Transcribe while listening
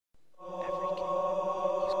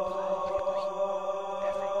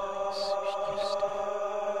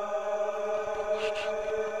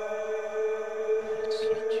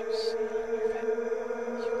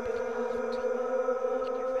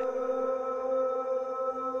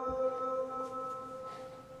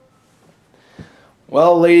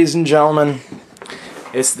Well, ladies and gentlemen,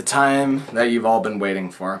 it's the time that you've all been waiting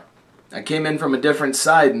for. I came in from a different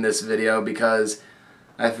side in this video because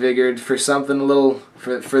I figured for something a little,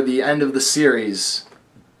 for the end of the series,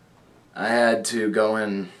 I had to go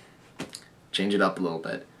and change it up a little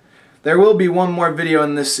bit. There will be one more video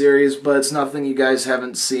in this series, but it's nothing you guys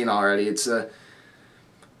haven't seen already. It's a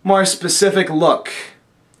more specific look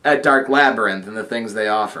at Dark Labyrinth and the things they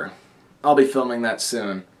offer. I'll be filming that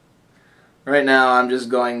soon. Right now, I'm just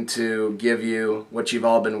going to give you what you've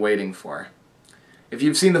all been waiting for. If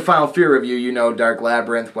you've seen the Final Fear review, you know Dark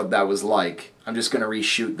Labyrinth, what that was like. I'm just going to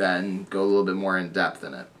reshoot that and go a little bit more in depth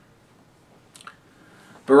in it.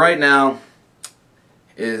 But right now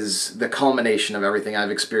is the culmination of everything I've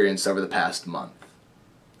experienced over the past month.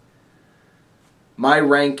 My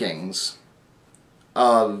rankings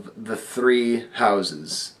of the three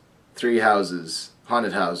houses,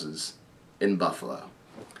 haunted houses in Buffalo.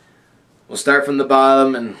 We'll start from the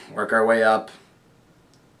bottom and work our way up.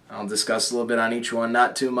 I'll discuss a little bit on each one,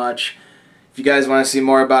 not too much. If you guys want to see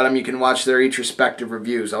more about them, you can watch their each respective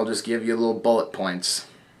reviews. I'll just give you little bullet points.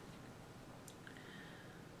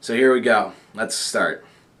 So here we go. Let's start.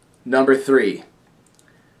 Number 3.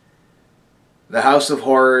 The House of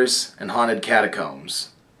Horrors and Haunted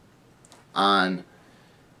Catacombs on,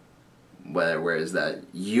 where is that?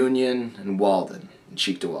 Union and Walden in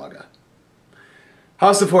Cheektowaga.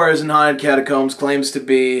 House of Horrors and Haunted Catacombs claims to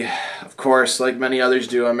be, of course, like many others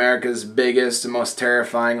do, America's biggest and most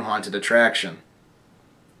terrifying haunted attraction.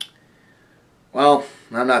 Well,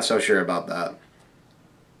 I'm not so sure about that.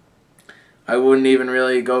 I wouldn't even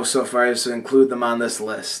really go so far as to include them on this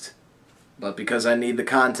list. But because I need the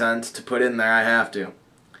content to put in there, I have to.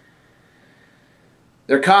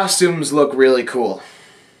 Their costumes look really cool.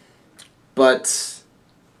 But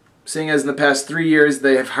seeing as in the past 3 years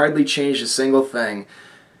they have hardly changed a single thing.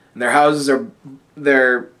 And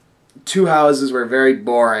their 2 houses were very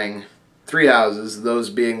boring. 3 houses, those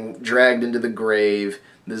being Dragged into the Grave,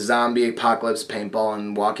 the Zombie Apocalypse Paintball,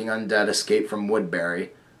 and Walking Undead Escape from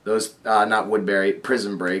Woodbury. Those, not Woodbury,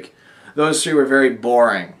 Prison Break. Those 3 were very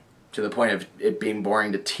boring, to the point of it being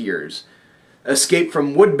boring to tears. Escape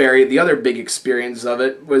from Woodbury, the other big experience of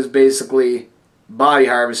it, was basically Body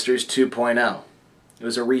Harvesters 2.0. It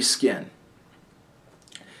was a reskin.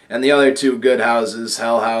 And the other 2 good houses,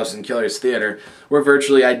 Hell House and Killer's Theater, were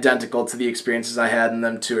virtually identical to the experiences I had in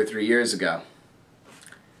them 2 or 3 years ago.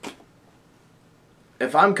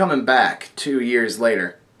 If I'm coming back 2 years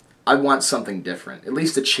later, I want something different. At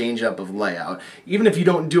least a change up of layout. Even if you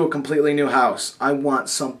don't do a completely new house, I want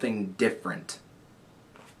something different.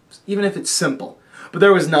 Even if it's simple. But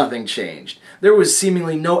there was nothing changed. There was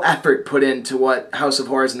seemingly no effort put into what House of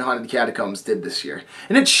Horrors and Haunted Catacombs did this year.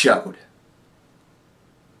 And it showed.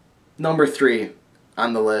 Number 3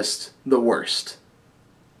 on the list, the worst.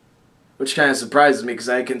 Which kind of surprises me because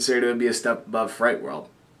I considered it would be a step above Fright World.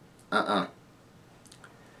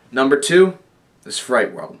 Number 2 is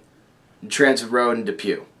Fright World. In Transit Road in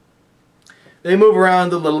Depew. They move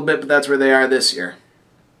around a little bit, but that's where they are this year.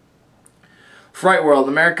 Fright World,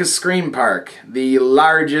 America's Scream Park, the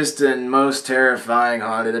largest and most terrifying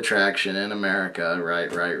haunted attraction in America.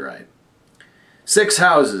 Right. 6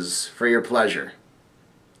 houses for your pleasure.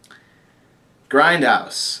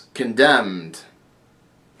 Grindhouse, Condemned,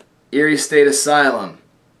 Erie State Asylum,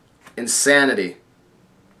 Insanity,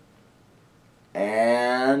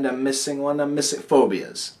 and I'm missing one,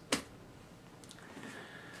 Phobias.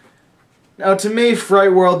 Now to me,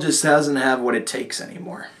 Fright World just doesn't have what it takes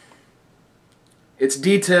anymore. It's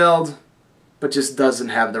detailed, but just doesn't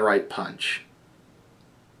have the right punch.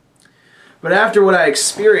 But after what I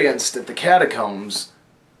experienced at the Catacombs,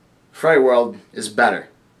 Fright World is better.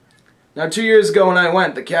 Now 2 years ago when I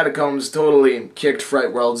went, the Catacombs totally kicked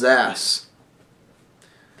Fright World's ass.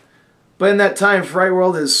 But in that time, Fright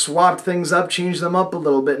World has swapped things up, changed them up a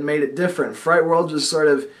little bit, and made it different. Fright World just sort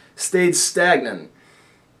of stayed stagnant,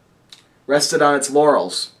 rested on its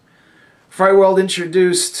laurels. Fright World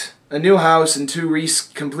introduced a new house and 2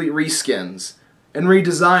 complete reskins, and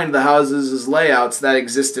redesigned the houses' layouts that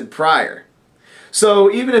existed prior. So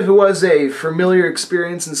even if it was a familiar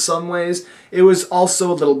experience in some ways, it was also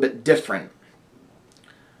a little bit different.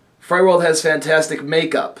 Fright World has fantastic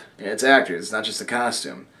makeup in its actors, it's not just a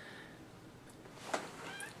costume.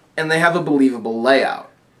 And they have a believable layout.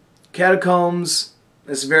 Catacombs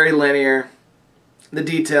is very linear. The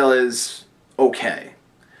detail is okay.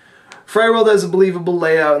 Fright World has a believable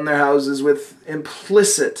layout in their houses with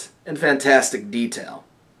implicit and fantastic detail.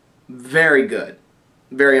 Very good.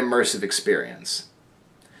 Very immersive experience.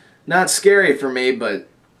 Not scary for me, but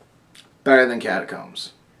better than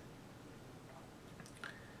Catacombs.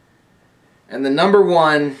 And the number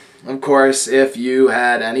one, of course, if you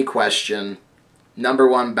had any question, number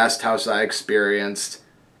one best house I experienced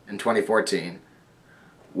in 2014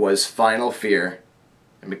 was Final Fear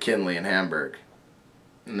in McKinley in Hamburg.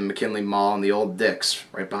 In the McKinley Mall in the old Dick's,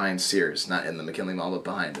 right behind Sears. Not in the McKinley Mall, but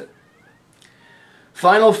behind it.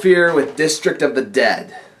 Final Fear with District of the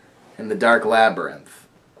Dead and the Dark Labyrinth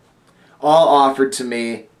all offered to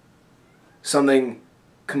me something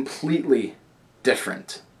completely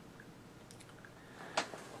different.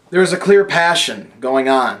 There was a clear passion going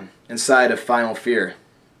on inside of Final Fear.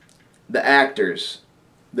 The actors,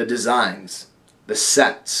 the designs, the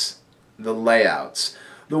sets, the layouts,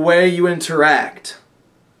 the way you interact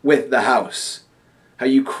with the house, how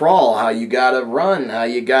you crawl, how you gotta run, how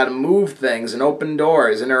you gotta move things and open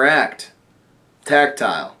doors, interact,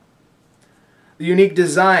 tactile. The unique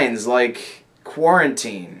designs like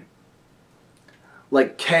Quarantine,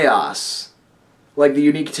 like Chaos, like the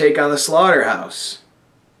unique take on the Slaughterhouse,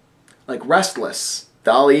 like Restless,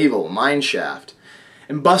 Doll Evil, Mineshaft,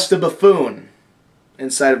 and Bust a Buffoon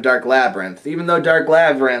inside of Dark Labyrinth. Even though Dark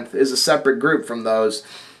Labyrinth is a separate group from those,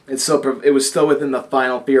 it was still within the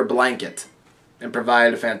Final Fear blanket and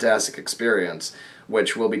provided a fantastic experience,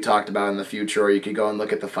 which will be talked about in the future, or you could go and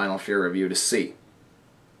look at the Final Fear review to see.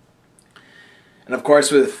 And of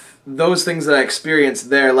course, with those things that I experienced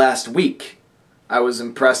there last week, I was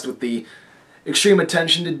impressed with the extreme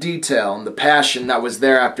attention to detail and the passion that was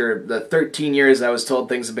there after the 13 years I was told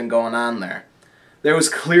things have been going on there. There was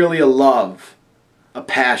clearly a love, a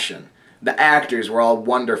passion. The actors were all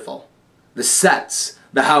wonderful. The sets,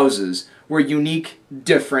 the houses, were unique,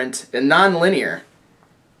 different, and non-linear.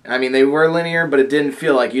 I mean, they were linear, but it didn't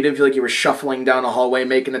feel like you were shuffling down a hallway,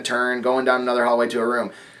 making a turn, going down another hallway to a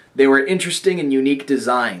room. They were interesting and unique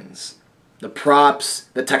designs. The props,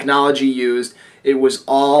 the technology used, it was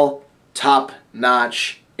all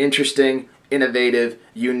top-notch, interesting, innovative,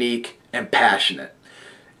 unique, and passionate.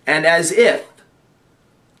 And as if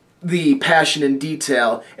the passion and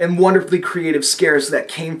detail and wonderfully creative scares that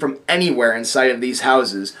came from anywhere inside of these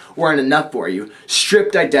houses weren't enough for you,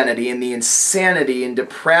 stripped identity and the insanity and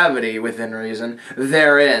depravity within reason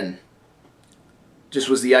therein just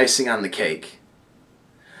was the icing on the cake.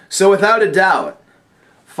 So without a doubt,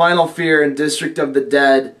 Final Fear and District of the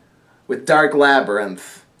Dead with Dark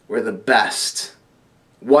Labyrinth were the best,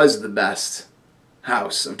 was the best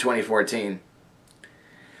house of 2014.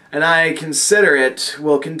 And I consider it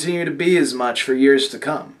will continue to be as much for years to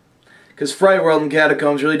come. Because Fright World and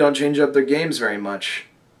Catacombs really don't change up their games very much.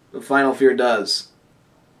 But Final Fear does.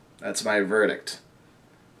 That's my verdict.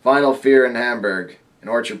 Final Fear in Hamburg, in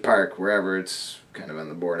Orchard Park, wherever, it's kind of on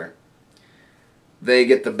the border. They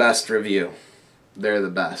get the best review. They're the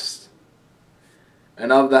best.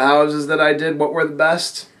 And of the houses that I did, what were the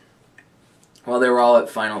best? Well, they were all at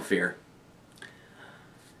Final Fear.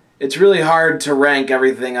 It's really hard to rank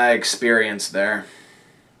everything I experienced there.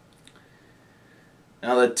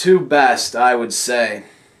 Now, the two best, I would say,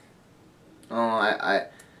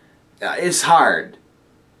 it's hard,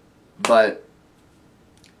 but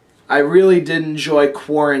I really did enjoy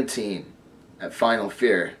Quarantine at Final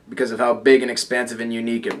Fear because of how big and expansive and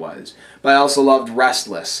unique it was. But I also loved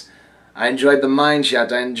Restless. I enjoyed the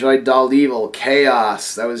Mineshaft. I enjoyed Doll Evil,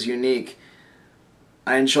 Chaos. That was unique.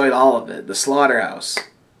 I enjoyed all of it. The Slaughterhouse.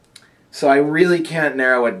 So I really can't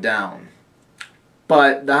narrow it down.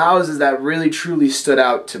 But the houses that really truly stood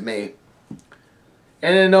out to me,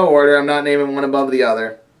 and in no order, I'm not naming one above the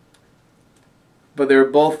other, but they were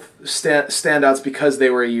both standouts because they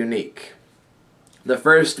were unique. The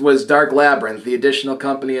first was Dark Labyrinth, the additional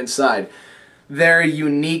company inside. Their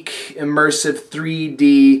unique, immersive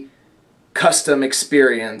 3D custom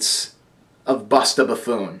experience of Bust a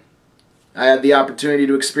Buffoon. I had the opportunity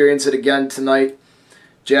to experience it again tonight.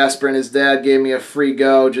 Jasper and his dad gave me a free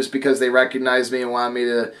go just because they recognized me and wanted me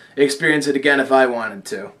to experience it again if I wanted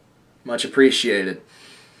to. Much appreciated.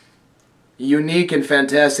 Unique and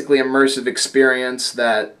fantastically immersive experience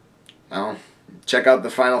that, well, check out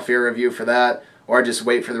the Final Fear review for that, or just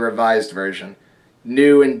wait for the revised version.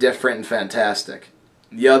 New and different and fantastic.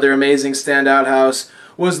 The other amazing standout house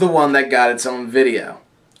was the one that got its own video.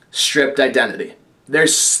 Stripped Identity.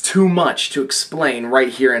 There's too much to explain right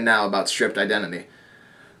here and now about Stripped Identity.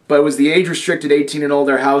 But it was the age-restricted 18 and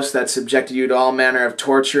older house that subjected you to all manner of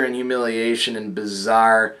torture and humiliation and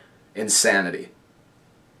bizarre insanity.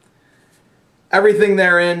 Everything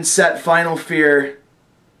therein set Final Fear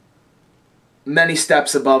many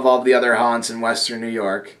steps above all the other haunts in Western New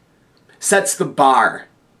York. Sets the bar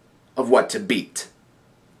of what to beat.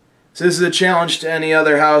 So this is a challenge to any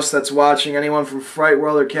other house that's watching, anyone from Fright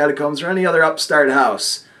World or Catacombs or any other upstart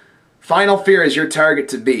house. Final Fear is your target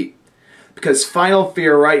to beat. because Final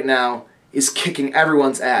Fear right now is kicking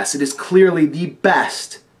everyone's ass. It is clearly the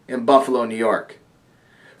best in Buffalo, New York.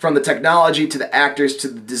 From the technology to the actors to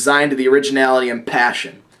the design to the originality and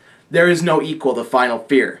passion, there is no equal to Final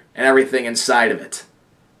Fear and everything inside of it.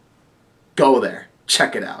 Go there.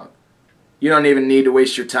 Check it out. You don't even need to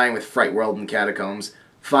waste your time with Fright World and Catacombs.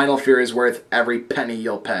 Final Fear is worth every penny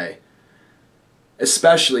you'll pay.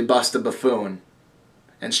 Especially Bust a Buffoon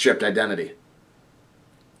and Stripped Identity.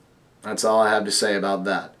 That's all I have to say about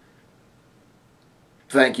that.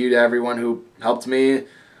 Thank you to everyone who helped me.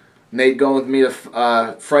 Nate going with me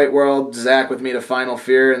to Fright World, Zach with me to Final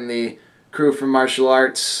Fear, and the crew from Martial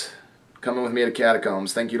Arts coming with me to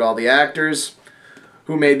Catacombs. Thank you to all the actors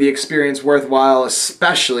who made the experience worthwhile,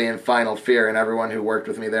 especially in Final Fear, and everyone who worked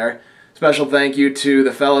with me there. Special thank you to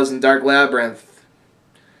the fellas in Dark Labyrinth,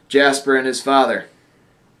 Jasper and his father.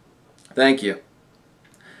 Thank you.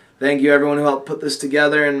 Thank you everyone who helped put this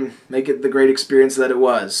together and make it the great experience that it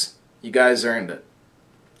was. You guys earned it.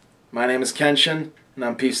 My name is Kenshin, and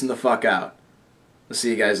I'm peacing the fuck out. I'll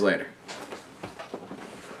see you guys later.